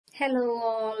Hello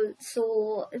all.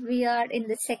 So we are in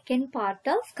the second part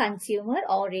of consumer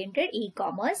oriented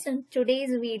e-commerce. In today's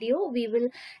video we will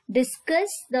discuss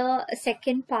the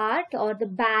second part or the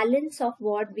balance of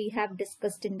what we have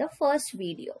discussed in the first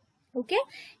video. Okay,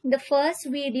 in the first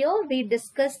video we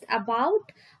discussed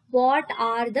about what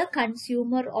are the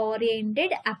consumer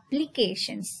oriented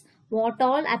applications. What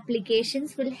all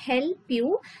applications will help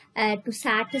you to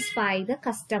satisfy the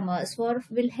customers, or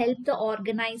will help the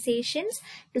organizations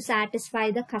to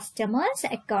satisfy the customers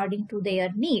according to their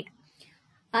need.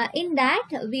 In that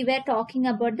we were talking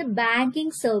about the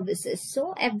banking services.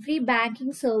 So every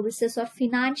banking services or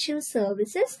financial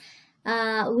services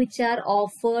which are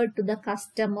offered to the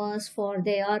customers for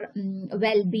their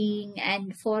well-being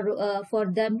and for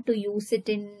them to use it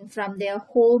from their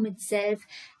home itself,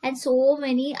 and so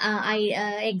many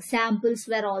examples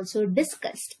were also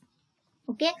discussed.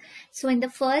 Okay, so in the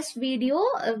first video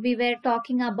we were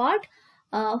talking about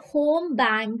home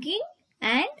banking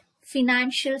and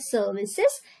financial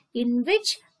services, in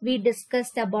which we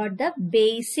discussed about the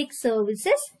basic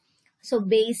services. So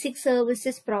basic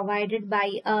services provided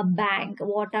by a bank.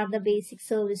 What are the basic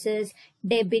services?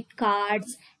 Debit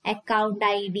cards, account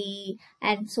ID,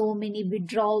 and so many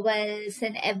withdrawals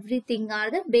and everything are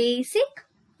the basic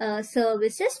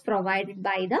services provided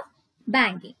by the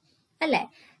banking.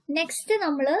 Next, we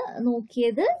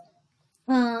നോക്കിയത്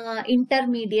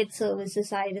intermediate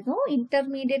services.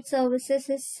 Intermediate services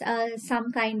is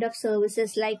some kind of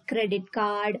services like credit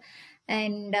card,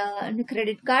 and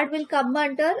credit card will come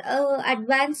under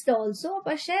advanced also.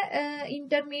 But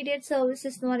intermediate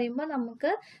services nu parayumbo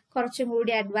namukku korachum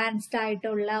koodi advanced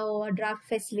aayittulla overdraft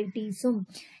facilities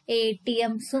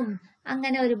ATMs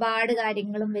അങ്ങനെ ഒരുപാട്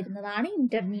കാര്യങ്ങളും വരുന്നതാണ്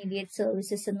intermediate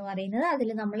services എന്ന് പറയുന്നത്. അതിൽ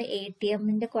നമ്മൾ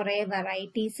ATMന്റെ കുറേ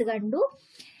varieties കണ്ടു.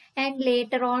 And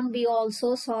later on we also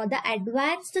saw the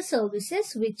advanced services,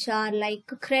 which are like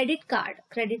credit card.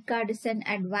 Credit card is an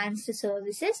advanced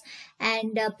services,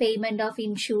 and payment of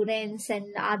insurance and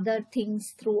other things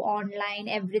through online,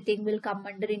 everything will come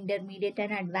under intermediate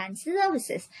and advanced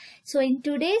services. So in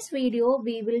today's video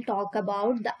we will talk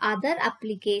about the other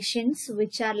applications,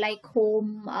 which are like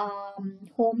home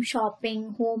shopping,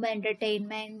 home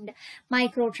entertainment,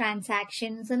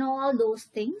 microtransactions and all those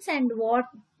things, and what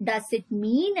does it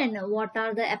mean and what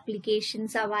are the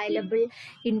applications available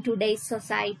in today's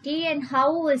society and how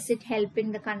is it helping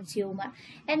the consumer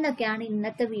എന്നൊക്കെയാണ്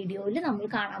ഇന്നത്തെ വീഡിയോയിൽ നമ്മൾ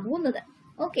കാണാൻ പോകുന്നത്.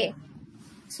 Okay,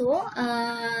 so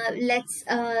let's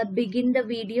begin the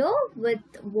video with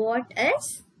what is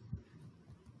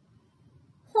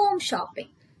home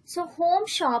shopping. So home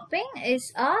shopping is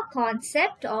a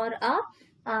concept or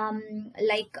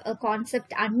like a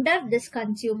concept under this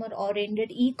consumer oriented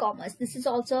e-commerce. This is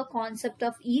also a concept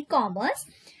of e-commerce.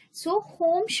 So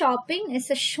home shopping is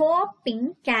a shopping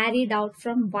carried out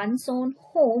from one's own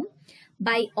home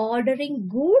by ordering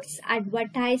goods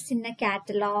advertised in a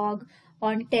catalog,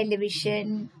 on television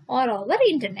or over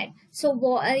internet. So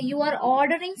you are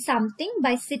ordering something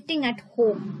by sitting at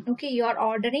home. Okay, you are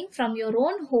ordering from your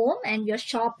own home and you're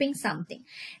shopping something.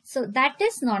 So that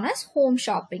is known as home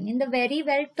shopping. In the very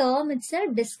well term itself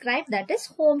described, that is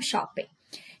home shopping.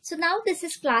 So now this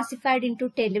is classified into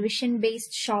television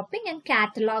based shopping and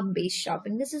catalog based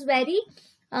shopping. This is very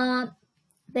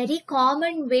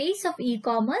common ways of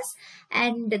e-commerce,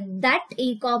 and that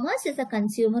e-commerce is a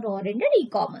consumer oriented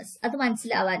e-commerce. അത്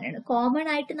മനസ്സിലാവാനാണ്. Common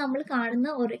ആയിട്ട് നമ്മൾ കാണുന്ന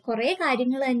കുറേ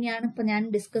കാര്യങ്ങൾ തന്നെയാണ് ഇപ്പൊ ഞാൻ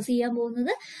discuss ചെയ്യാൻ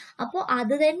പോകുന്നത്. അപ്പോൾ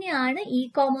അത് തന്നെയാണ്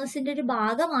ഇ-കോമേഴ്സിന്റെ ഒരു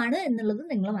ഭാഗമാണ് എന്നുള്ളത്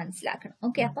നിങ്ങൾ മനസ്സിലാക്കണം.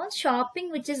 ഓക്കെ, അപ്പോൾ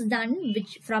shopping which is done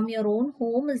from your own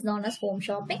home is known as home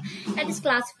shopping and is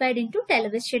classified in to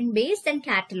television based and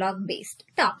catalogue based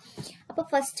കേട്ടോ. അപ്പോൾ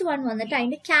ഫസ്റ്റ് വൺ വന്നിട്ട്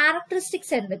അതിന്റെ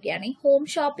ക്യാരക്ടറിസ്റ്റിക്സ് എന്തൊക്കെയാണ്, ഈ ഹോം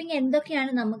ഷോപ്പിംഗ്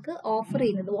എന്തൊക്കെയാണ് നമുക്ക് ഓഫർ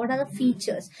ചെയ്യുന്നത്, what are the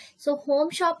features. So home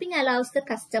shopping allows the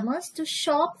customers to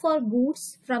shop four goods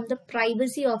from the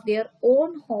privacy of their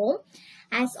on home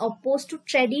as opposed to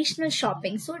traditional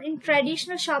shopping. So in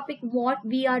traditional shopping, what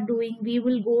we are doing, we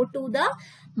will go to the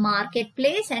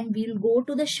marketplace and we'll go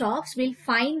to the shops, we'll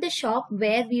find the shop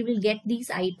where we will get these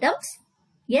items.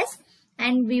 Yes,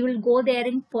 and we will go there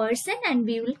in person and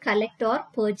we will collect or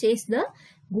purchase the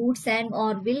goods and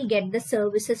or will get the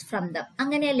services from them.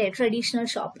 Anganeyale traditional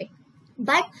shopping.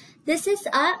 But this is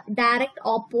a direct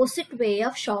opposite way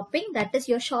of shopping. That is,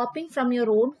 you're shopping from your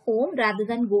own home rather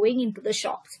than going into the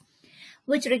shops,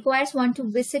 which requires one to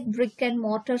visit brick and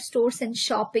mortar stores and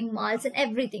shopping malls and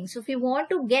everything. So if you want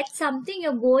to get something,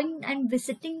 you're going and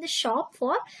visiting the shop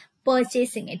for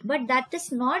purchasing it. But that is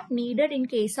not needed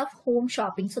in case of home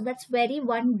shopping. So that's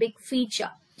one big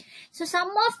feature. So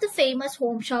some of the famous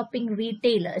home shopping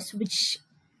retailers which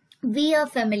we are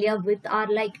familiar with are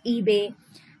like eBay,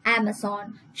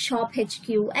 Amazon, Shop HQ,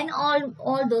 and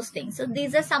all those things. So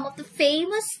these are some of the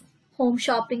famous home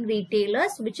shopping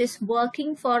retailers which is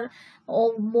working for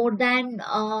more than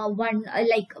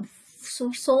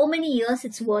so many years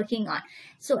it's working on.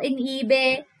 So in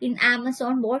eBay, in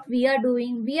Amazon, what we are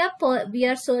doing, we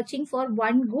are searching for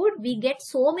one good. We get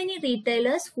so many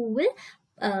retailers who will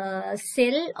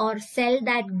sell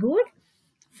that good.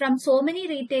 From so many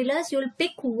retailers, you'll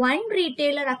pick one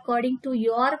retailer according to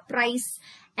your price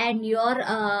and your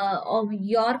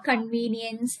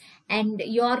convenience and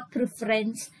your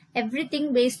preference.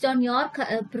 Everything based on your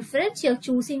preference, you're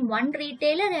choosing one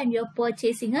retailer and you're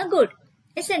purchasing a good,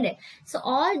 isn't it? So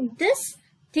all this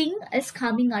thing is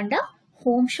coming under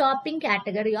home shopping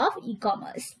category of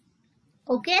e-commerce.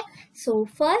 Okay, so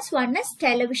first one is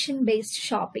television based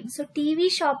shopping. So TV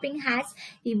shopping has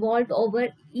evolved over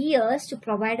years to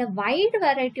provide a wide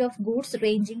variety of goods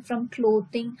ranging from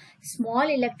clothing, small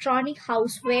electronic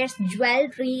housewares,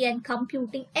 jewelry and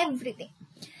computing, everything.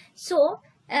 So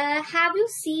have you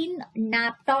seen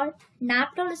Naptol?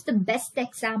 Naptol is the best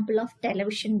example of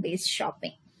television based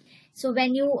shopping. So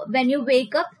when you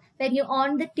wake up, when you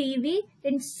on the TV,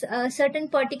 in certain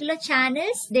particular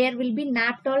channels, there will be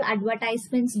Naptol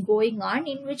advertisements going on,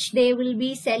 in which they will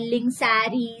be selling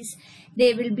saris,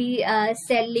 they will be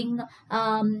selling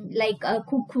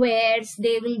cookwares,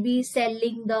 they will be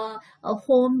selling the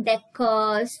home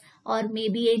decors, or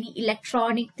maybe any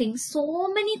electronic things.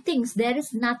 So many things. There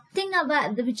is nothing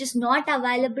which is not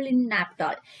available in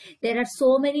Naptol. There are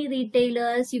so many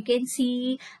retailers. You can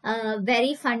see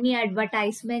very funny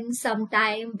advertisements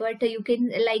sometime, but you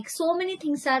can, like, so many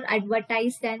things are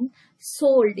advertised and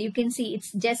sold. You can see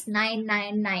it's just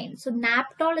 999. So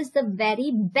Naptol is the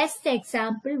very best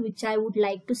example which I would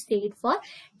like to state for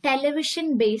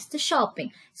television based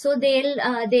shopping. So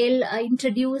they'll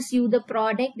introduce you the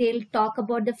product, they'll talk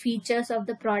about the features of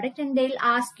the product, and they'll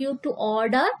ask you to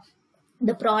order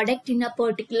the product in a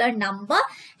particular number,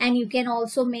 and you can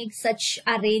also make such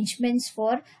arrangements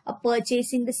for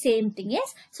purchasing the same thing.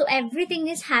 Yes, so everything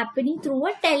is happening through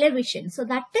a television. So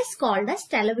that is called as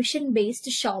television based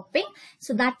shopping.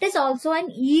 So that is also an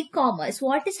e-commerce.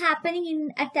 What is happening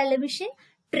in a television?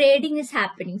 Trading is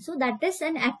happening. So that is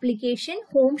an application,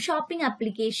 home shopping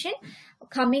application,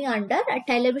 coming under a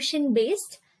television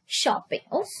based shopping.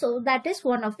 So that is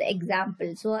one of the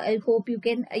examples. So I hope you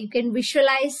can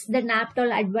visualize the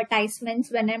Naptol advertisements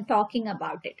when I'm talking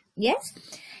about it. Yes.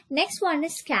 Next one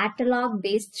is catalog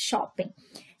based shopping.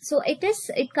 So it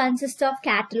consists of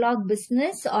catalog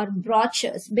business or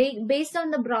brochures. Based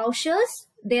on the brochures,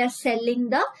 they are selling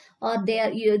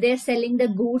they're selling the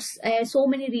goods. So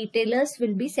many retailers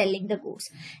will be selling the goods,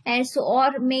 and so,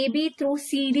 or maybe through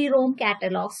CD-ROM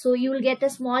catalogs. So you will get a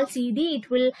small CD. It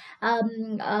will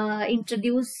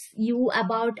introduce you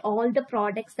about all the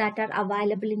products that are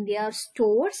available in their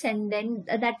stores, and then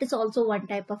that is also one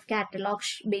type of catalog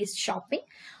based shopping.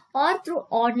 Or through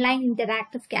online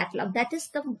interactive catalog. That is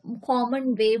the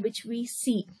common way which we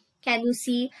see. Can you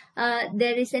see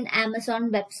there is an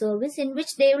Amazon web service in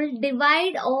which they will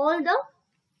divide all the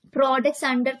products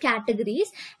under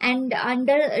categories, and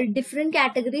under different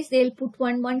categories they'll put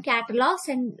one catalogs,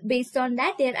 and based on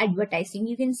that they're advertising.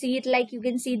 You can see it, like you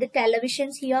can see the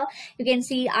televisions here, you can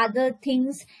see other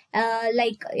things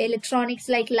like electronics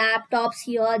like laptops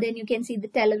here, then you can see the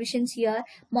televisions here,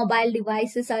 mobile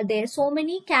devices are there. So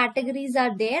many categories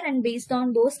are there, and based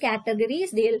on those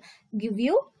categories they'll give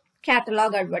you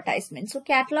catalog advertisement. So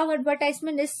catalog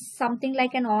advertisement is something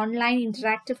like an online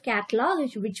interactive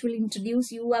catalog which will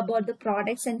introduce you about the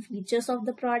products and features of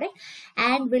the product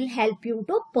and will help you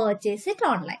to purchase it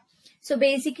online. So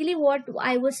basically what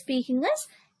I was speaking is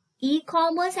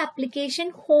e-commerce application,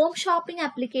 home shopping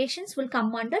applications will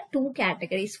come under two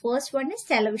categories. First one is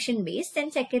television based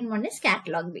and second one is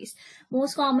catalog based.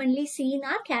 Most commonly seen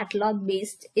are catalog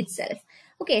based itself.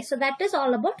 Okay, so that is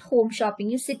all about home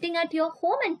shopping. You're sitting at your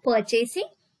home and purchasing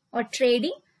or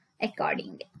trading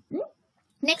accordingly.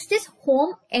 Next is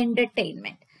home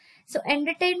entertainment. So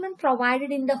entertainment provided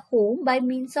in the home by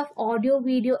means of audio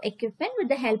video equipment with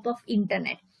the help of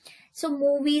internet. So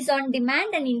movies on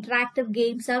demand and interactive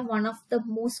games are one of the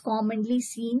most commonly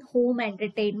seen home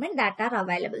entertainment that are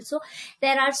available. So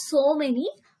there are so many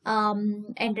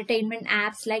entertainment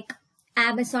apps like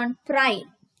Amazon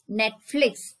Prime,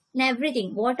 Netflix, and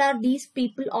everything. What are these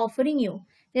people offering you?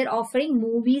 They're offering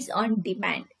movies on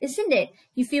demand, isn't it?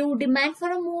 If you demand for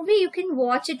a movie, you can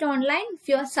watch it online if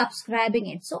you're subscribing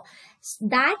it. So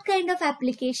that kind of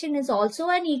application is also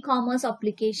an e-commerce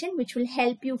application which will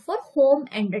help you for home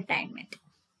entertainment.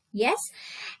 Yes.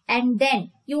 And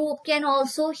then you can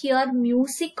also hear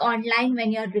music online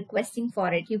when you're requesting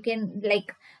for it. You can,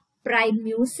 like, Prime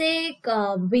Music,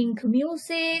 Wink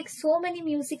Music, so many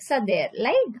musics are there,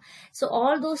 like, so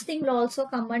all those things will also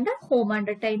come under home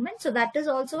entertainment. So that is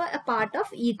also a part of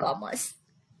e-commerce.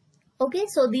 Okay,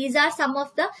 so these are some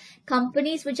of the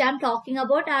companies which I'm talking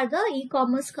about, are the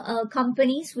e-commerce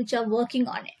companies which are working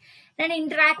on it. And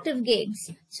interactive games.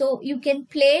 So you can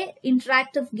play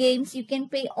interactive games, you can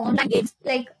play online games,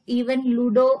 like even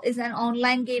Ludo is an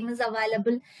online game is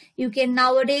available. You can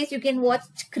nowadays, you can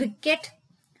watch cricket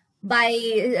by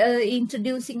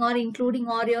introducing or including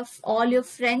all your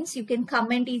friends. You can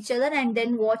comment each other and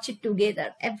then watch it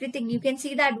together. Everything, you can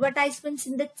see the advertisements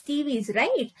in the TVs,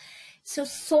 right?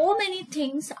 So many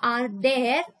things are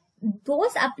there.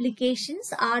 Those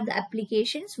applications are the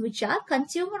applications which are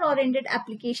consumer oriented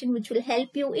application, which will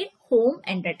help you in home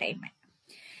entertainment.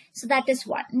 So that is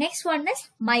one. Next one is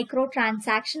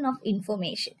microtransaction of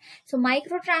information. So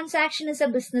microtransaction is a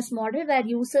business model where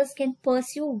users can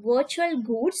pursue virtual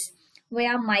goods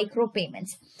via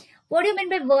micropayments. What do you mean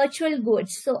by virtual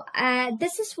goods? So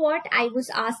this is what I was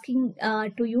asking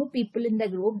to you people in the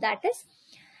group, that is,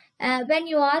 when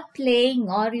you are playing,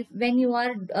 or when you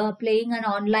are playing an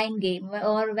online game,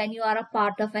 or when you are a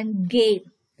part of a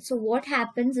game, so what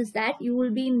happens is that you will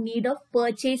be in need of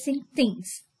purchasing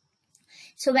things.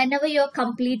 So whenever you're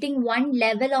completing one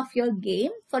level of your game,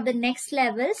 for the next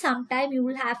level, sometime you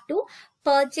will have to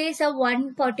purchase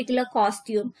one particular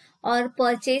costume, or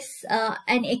purchase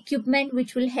an equipment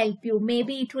which will help you.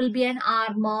 Maybe it will be an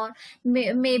armor,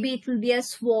 maybe it will be a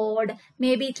sword,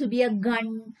 maybe it will be a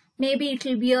gun, maybe it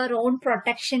will be your own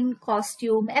protection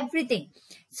costume, everything.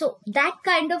 So that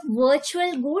kind of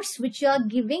virtual goods which you are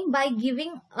giving by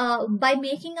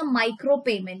making a micro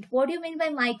payment. What do you mean by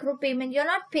micro payment? You're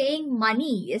not paying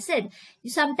money, is it?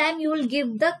 Sometimes you will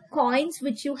give the coins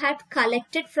which you had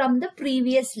collected from the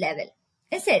previous level.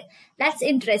 Is it? That's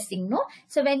interesting, no?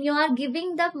 So when you are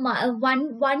giving the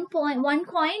one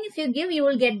coin, if you give, you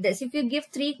will get this. If you give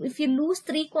if you lose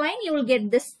 3 coin, you will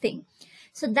get this thing.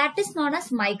 So that is known as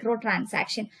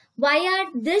microtransaction. Why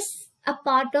are this a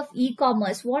part of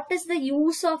e-commerce? What is the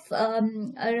use of,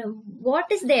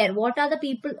 what is there? What are the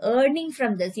people earning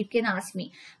from this? You can ask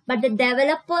me. But the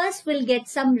developers will get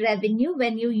some revenue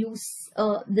when you use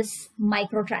this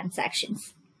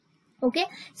microtransactions. Okay,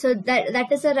 so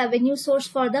that is a revenue source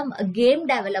for the game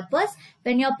developers.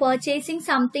 When you're purchasing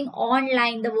something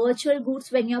online, the virtual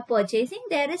goods, when you're purchasing,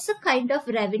 there is a kind of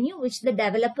revenue which the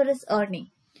developer is earning.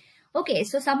 Okay,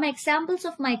 so some examples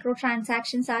of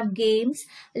microtransactions are games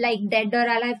like Dead or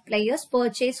Alive. Players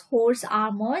purchase horse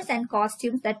armors and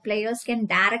costumes that players can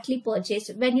directly purchase.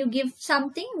 When you give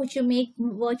something which you make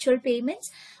virtual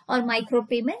payments or micro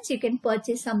payments, you can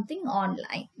purchase something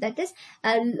online. That is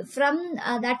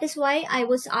that is why I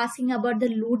was asking about the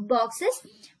loot boxes.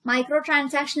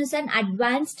 Microtransaction is an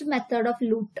advanced method of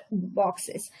loot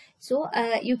boxes. So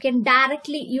you can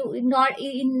directly, not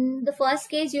in the first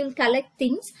case you will collect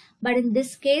things, but in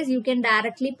this case you can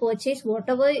directly purchase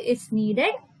whatever is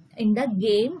needed in the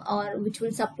game, or which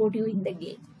will support you in the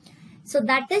game. So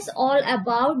that is all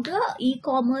about the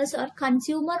e-commerce or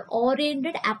consumer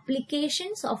oriented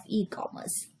applications of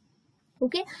e-commerce.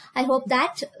 Okay, I hope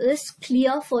that is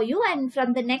clear for you, and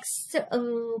from the next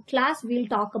class we'll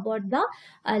talk about the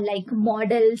like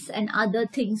models and other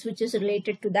things which is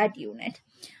related to that unit.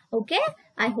 Okay,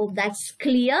 I hope that's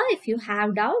clear. If you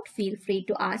have doubt, feel free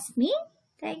to ask me.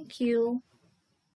 Thank you.